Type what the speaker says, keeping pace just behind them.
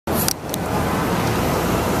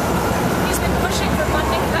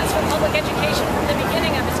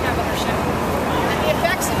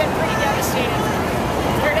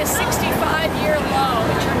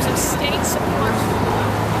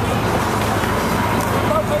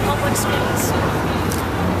students.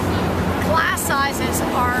 Class sizes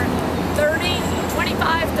are 30,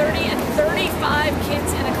 25, 30, and 35 kids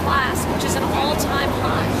in a class, which is an all-time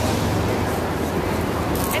high.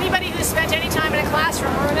 Anybody who's spent any time in a classroom,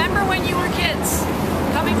 remember when you were kids,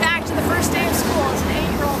 coming back to the first day of school as an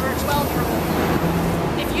 8-year-old or a 12-year-old.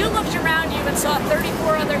 If you looked around you and saw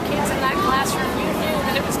 34 other kids in that classroom, you knew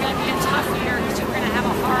that it was going to be a tough year because you were going to have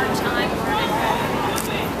a hard time learning.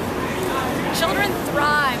 Children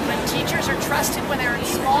thrive when teachers are trusted when they're in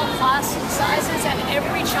small class sizes and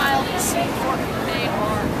every child is seen for who they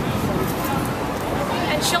are.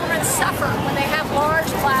 And children suffer when they have large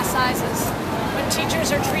class sizes, when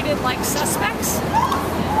teachers are treated like suspects,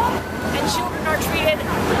 and children are treated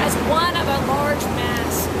as one of a large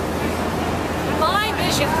mass. My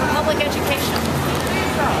vision for public education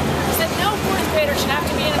is that no fourth grader should have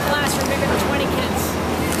to be in a classroom bigger than 20 kids.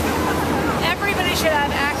 Everybody should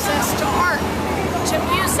have access to art, to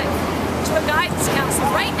music, to a guidance counselor.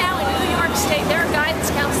 Right now in New York State, there are guidance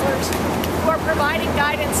counselors who are providing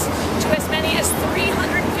guidance to as many as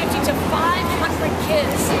 350 to 500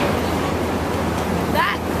 kids.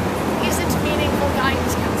 That isn't meaningful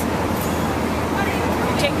guidance counseling.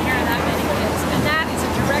 You're taking care of that many kids, and that is a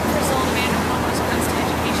direct result of Andrew Cuomo's cuts to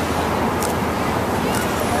education.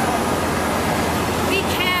 We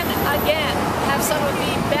can again have some of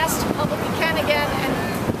the best public,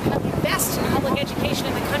 public education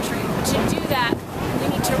in the country. But to do that,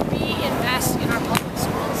 we need to reinvest in our public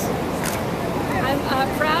schools. I'm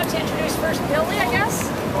proud to introduce first Billy, I guess,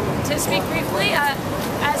 to speak briefly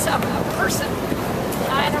as a person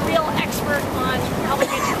and a real expert on public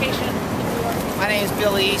education. My name is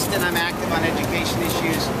Billy Easton. I'm active on education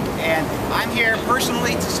issues, and I'm here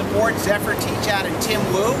personally to support Zephyr, Teachout, and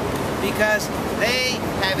Wu because they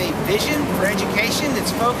have a vision for education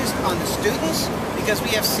that's focused on the students, because we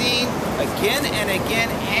have seen again and again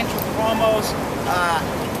Andrew Cuomo's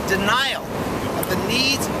denial of the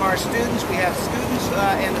needs of our students. We have students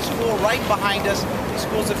in the school right behind us,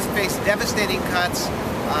 schools that have faced devastating cuts,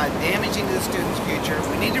 damaging to the students' future.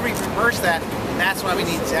 We need to reverse that, and that's why we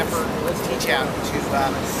need Zephyr, Teachout to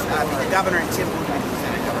the governor, and Wu to be the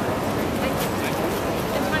lieutenant governor. Thank you.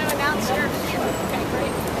 And want to announce your... Okay,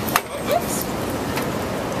 great. Oops.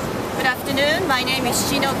 Good afternoon. My name is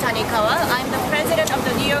Shino Tanikawa. I'm the president of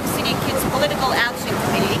the New York City Kids Political Action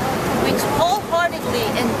Committee, which wholeheartedly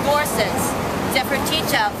endorses Zephyr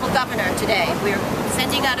Teachout for governor today. We're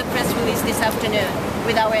sending out a press release this afternoon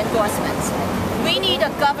with our endorsements. We need a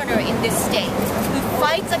governor in this state who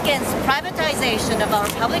fights against privatization of our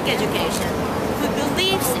public education, who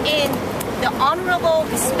believes in the honorable,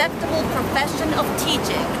 respectable profession of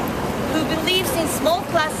teaching, who believes in small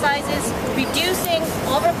class sizes, reducing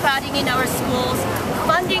overcrowding in our schools,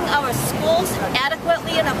 funding our schools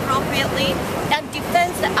adequately and appropriately, and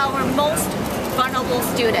defends our most vulnerable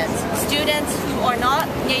students. Students who are not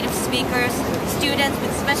native speakers, students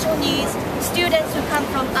with special needs, students who come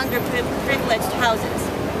from underprivileged houses.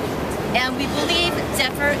 And we believe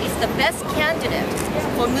Zephyr is the best candidate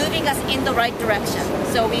for moving us in the right direction.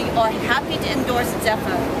 So we are happy to endorse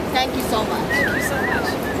Zephyr. Thank you so much. Thank you so much.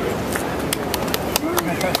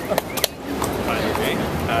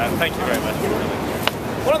 Thank you very much.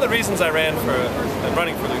 One of the reasons I ran for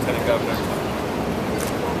running for lieutenant governor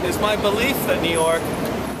is my belief that New York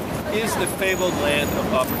is the fabled land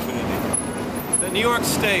of opportunity. That New York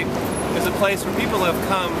State is a place where people have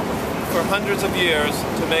come for hundreds of years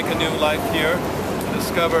to make a new life here, to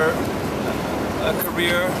discover a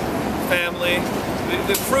career, family,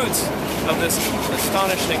 the fruits of this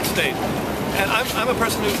astonishing state. And I'm a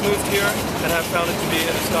person who's moved here and have found it to be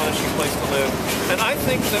an astonishing place to live. And I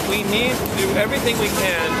think that we need to do everything we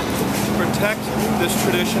can to protect this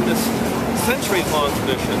tradition, this centuries-long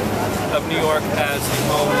tradition of New York as a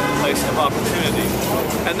home and a place of opportunity.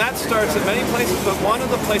 And that starts at many places, but one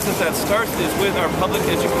of the places that starts is with our public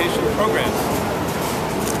education programs.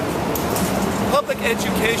 Public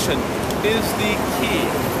education is the key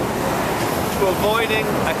to avoiding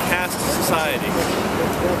a caste society.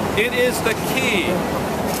 It is the key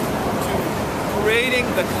to creating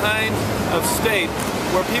the kind of state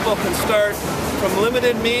where people can start from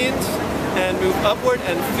limited means and move upward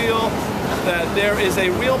and feel that there is a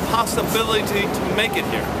real possibility to make it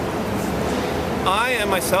here. I am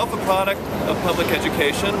myself a product of public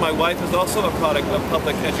education. My wife is also a product of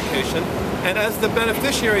public education. And as the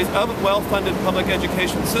beneficiaries of well-funded public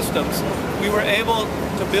education systems, we were able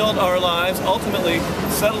to build our lives, ultimately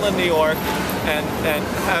settle in New York, and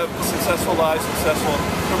have successful lives, successful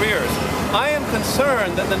careers. I am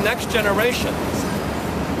concerned that the next generation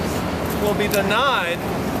will be denied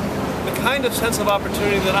the kind of sense of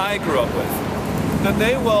opportunity that I grew up with. that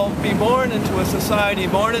they will be born into a society,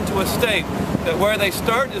 born into a state, that where they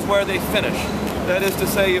start is where they finish. That is to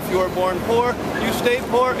say, if you are born poor, you stay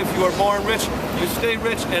poor. If you are born rich, you stay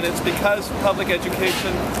rich. And it's because public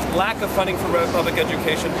education, lack of funding for public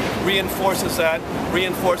education, reinforces that,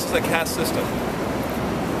 reinforces the caste system.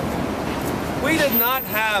 We did not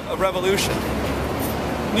have a revolution.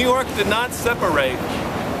 New York did not separate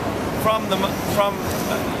from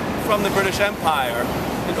the British Empire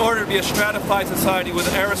in order to be a stratified society with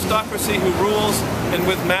an aristocracy who rules and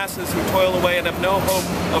with masses who toil away and have no hope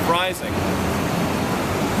of rising.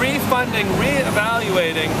 Refunding,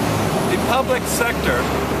 re-evaluating the public sector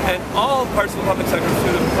and all parts of the public sector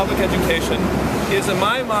through the public education is, in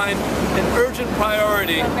my mind, an urgent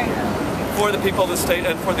priority for the people of the state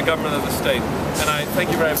and for the government of the state. And I thank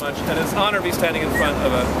you very much. And it's an honor to be standing in front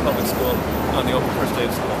of a public school on the open first day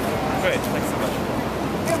of school. Great, thanks so much.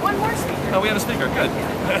 We have one more speaker. Oh, we have a speaker, good.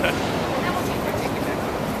 And then we'll take your ticket back.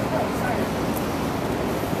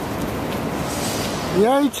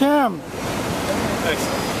 Yay, Tim! Thanks.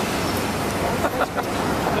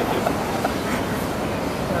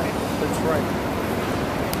 That's right.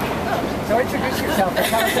 So introduce yourself and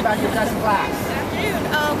tell us about your best class. Good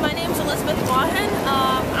afternoon. My name is Elizabeth Wahen.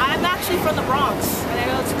 I'm actually from the Bronx, and I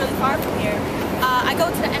know it's really far from here. I go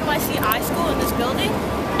to the NYC I School in this building,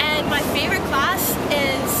 and my favorite class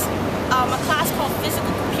is a class called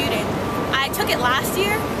Physical Computing. I took it last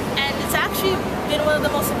year, and it's actually been one of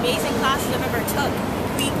the most amazing classes I've ever took.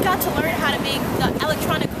 We got to learn how to make the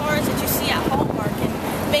electronic cars that you see at Hallmark, and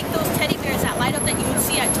make those teddy bears that light up that you would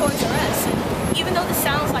see at Toys R Us. And even though this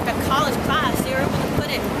sounds like a college class, they were able to put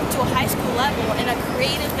it to a high school level in a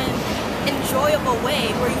creative and enjoyable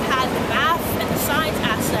way where you had the math and the science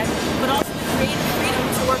aspect, but also the creative freedom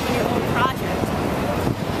to work on your own project.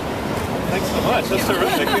 Thanks so much. That's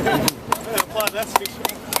terrific. I'm going to applaud that speech.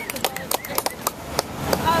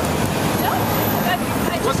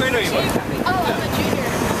 What grade are you in? Oh, I'm a junior.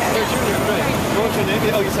 You're a junior, great. What's your name?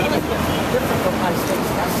 Oh, you said it before. Different from high stakes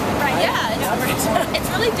testing. Right, yeah. It's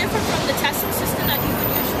really different from the testing system that you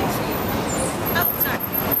would usually see. Oh, sorry.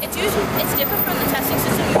 It's different from the testing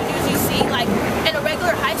system you would usually see. Like, in a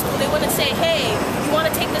regular high school, they wouldn't say, hey, you want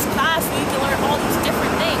to take this class where you can learn all these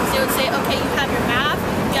different things. They would say, okay, you have your math,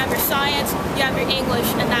 you have your science, you have your English,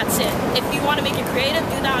 and that's it. If you want to make it creative,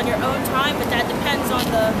 do that on your own time, but that depends on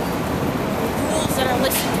the rules that are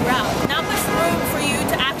listed throughout. Not much room for you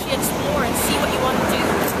to actually explore and see what you want to do.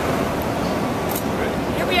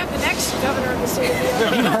 Here we have the next governor of the state of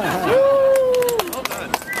New York. Well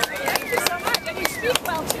done. Thank you so much. And you speak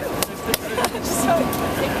well, too. So,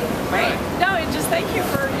 great. No, and just thank you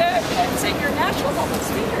for saying you're a national public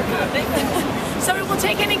speaker. Thank you. So we'll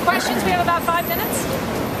take any questions. We have about 5 minutes.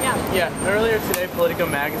 Yeah, earlier today, Politico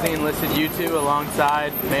magazine listed you two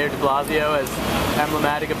alongside Mayor de Blasio as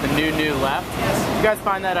emblematic of the new left. Do you guys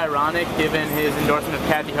find that ironic, given his endorsement of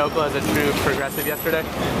Kathy Hochul as a true progressive yesterday?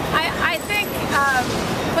 I think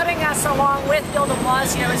putting us along with Bill de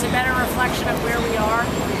Blasio is a better reflection of where we are.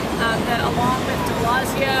 That along with de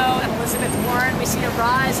Blasio and Elizabeth Warren, we see a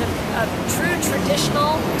rise of true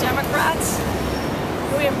traditional Democrats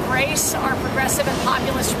who embrace our progressive and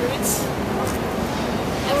populist roots.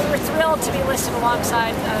 And we were thrilled to be listed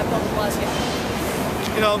alongside Bill de Blasio.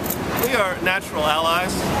 You know, we are natural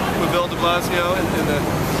allies with Bill de Blasio in the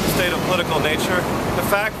state of political nature. The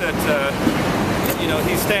fact that you know,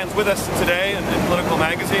 he stands with us today in Political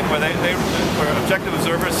magazine, where where objective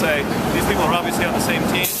observers say these people are obviously on the same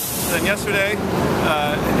team. And then yesterday,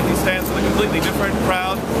 he stands with a completely different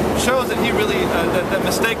crowd. Shows that he really that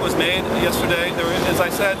mistake was made yesterday. There was, as I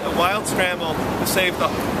said, a wild scramble to save the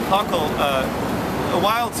Hochul. A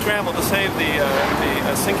wild scramble to save the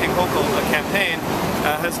sinking Hochul campaign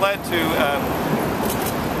has led to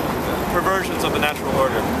perversions of the natural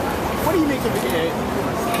order. What do you make of it?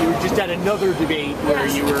 You were just at another debate where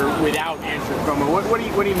you were without Andrew Cuomo.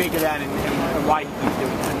 What do you make of that, and why he's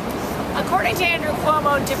doing that? According to Andrew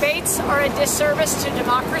Cuomo, debates are a disservice to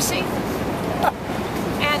democracy.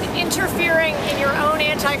 And interfering in your own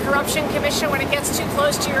anti-corruption commission when it gets too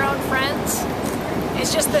close to your own friends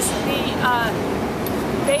is just the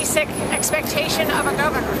basic expectation of a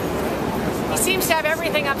governor. He seems to have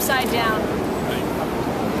everything upside down.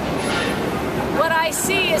 What I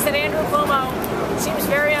see is that Andrew Cuomo seems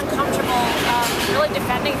very uncomfortable really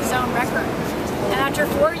defending his own record. And after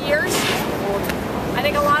 4 years, I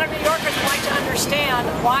think a lot of New Yorkers would like to understand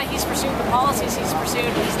why he's pursued the policies he's pursued.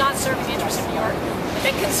 He's not serving the interests of New York.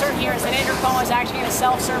 The big concern here is that Andrew Cuomo is acting in a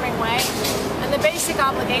self-serving way. And the basic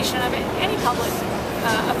obligation of any public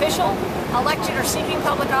official elected or seeking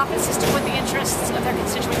public office is to put the interests of their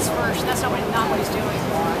constituents first. That's not what he's doing.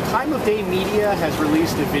 Time of Day Media has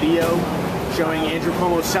released a video showing Andrew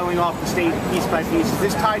Cuomo selling off the state piece by piece. Is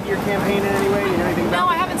this tied to your campaign in any way? You know anything about No,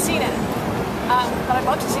 I haven't seen it, but I'd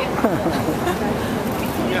love to see it.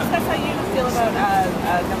 Can you discuss how you feel about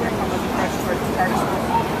Governor Cuomo's approach towards charter schools?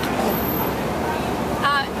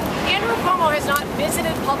 Andrew Cuomo has not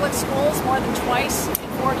visited public schools more than twice in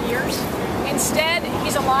 4 years. Instead,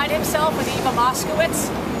 he's allied himself with Eva Moskowitz,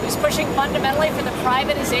 who's pushing fundamentally for the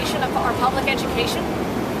privatization of our public education.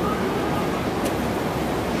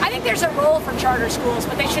 I think there's a role for charter schools,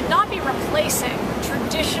 but they should not be replacing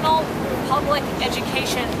traditional public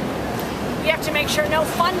education. We have to make sure no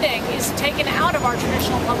funding is taken out of our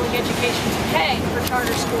traditional public education to pay for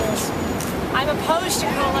charter schools. I'm opposed to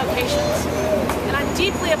co-locations, and I'm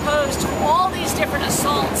deeply opposed to all these different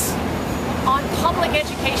assaults on public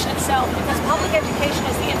education itself, because public education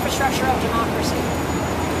is the infrastructure of democracy.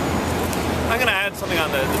 I'm going to add something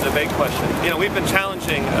on the debate question. You know, we've been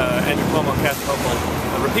challenging Andrew Cuomo and Kathy Hochul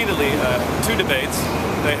repeatedly, 2 debates.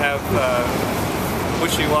 They have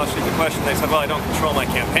wishy-washy the question. They said, well, I don't control my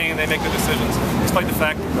campaign. They make the decisions, despite the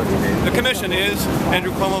fact the commission is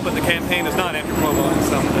Andrew Cuomo, but the campaign is not Andrew Cuomo in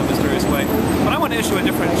some mysterious way. But I want to issue a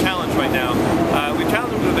different challenge right now. We've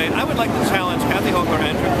challenged them to debate. I would like to challenge Kathy Hochul or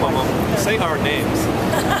Andrew Cuomo to say our names.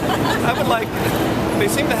 I would like, they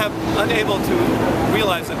seem to have unable to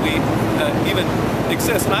realize that we even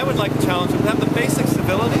exist, and I would like to challenge them to have the basic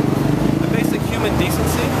civility, the basic human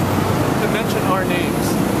decency to mention our names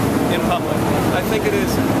in public. I think it is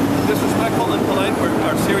disrespectful and polite. We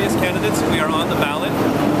are serious candidates. We are on the ballot.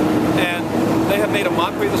 And they have made a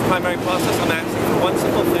mockery of this primary process. I'm asking for one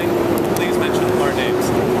simple thing. Please mention our names.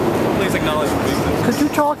 Please acknowledge what we've done. Could you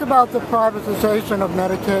talk about the privatization of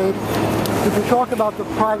Medicaid? Could you talk about the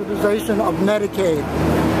privatization of Medicaid?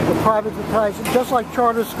 The privatization, just like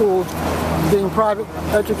charter schools being private,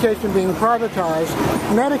 education being privatized,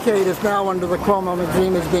 Medicaid is now under the Cuomo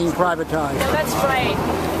regime is being privatized. No, that's right.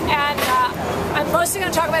 And I'm mostly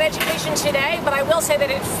going to talk about education today, but I will say that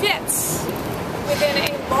it fits within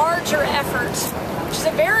a larger effort, which is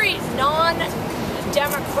a very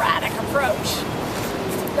non-democratic approach.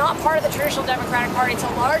 Not part of the traditional Democratic Party. It's a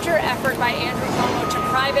larger effort by Andrew Cuomo to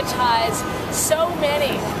privatize so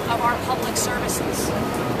many of our public services,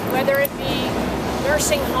 whether it be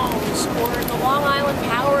nursing homes or the Long Island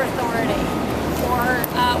Power Authority or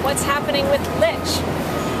what's happening with Litch,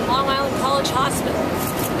 Long Island College Hospital.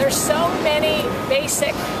 There's so many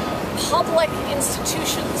basic public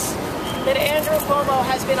institutions that Andrew Cuomo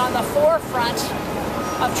has been on the forefront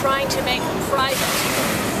of trying to make private.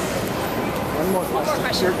 One more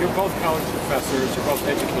question. You're both college professors, you're both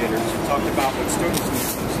educators. You talked about what students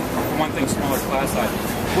need, one thing, smaller class size.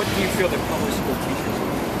 What do you feel that public school teachers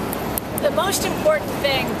need? The most important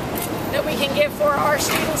thing that we can give for our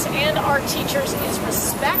students and our teachers is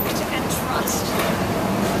respect and trust.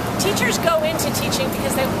 Teachers go into teaching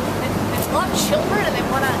because they love children and they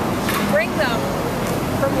want to bring them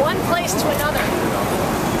from one place to another.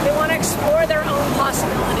 They want to explore their own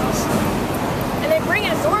possibilities. And they bring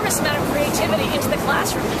an enormous amount of creativity into the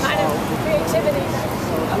classroom, the kind of creativity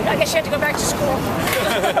I guess you have to go back to school.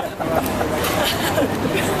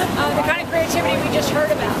 The kind of creativity we just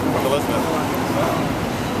heard about.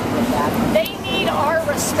 They need our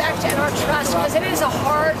respect and our trust because it is a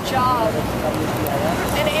hard job.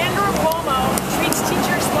 And Andrew Cuomo treats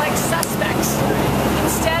teachers like suspects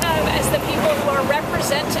instead of as the people who are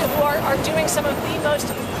represented, who are doing some of the most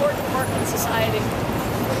important work in society.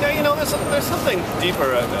 Yeah, you know, there's something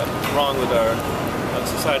deeper wrong with our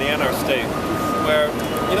society and our state, where,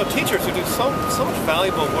 you know, teachers who do so much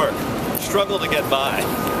valuable work struggle to get by.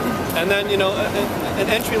 And then, you know, an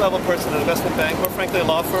entry-level person at an investment bank, or frankly a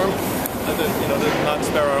law firm, you know, not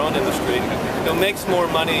spare our own industry, you know, makes more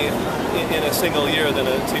money in a single year than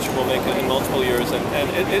a teacher will make in multiple years. And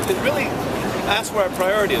it really asks where our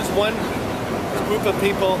priority is. One group of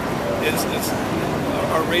people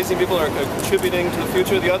are raising people, are contributing to the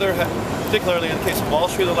future. The other, particularly in the case of Wall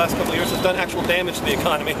Street the last couple of years, has done actual damage to the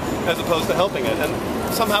economy as opposed to helping it. And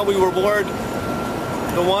somehow we reward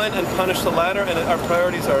the one and punish the latter, and our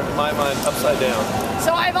priorities are, in my mind, upside down.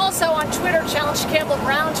 So I've also on Twitter challenged Campbell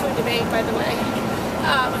Brown to a debate, by the way,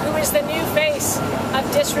 who is the new face of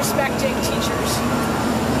disrespecting teachers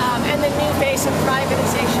and the new face of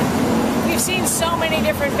privatization. We've seen so many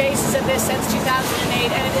different faces of this since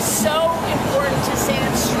 2008, and it is so important to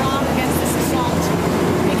stand strong against this assault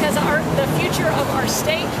because the future of our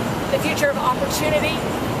state, the future of opportunity,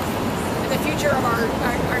 the future of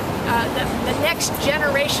the next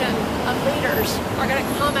generation of leaders are going to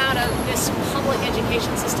come out of this public education.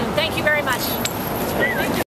 education system. Thank you very much.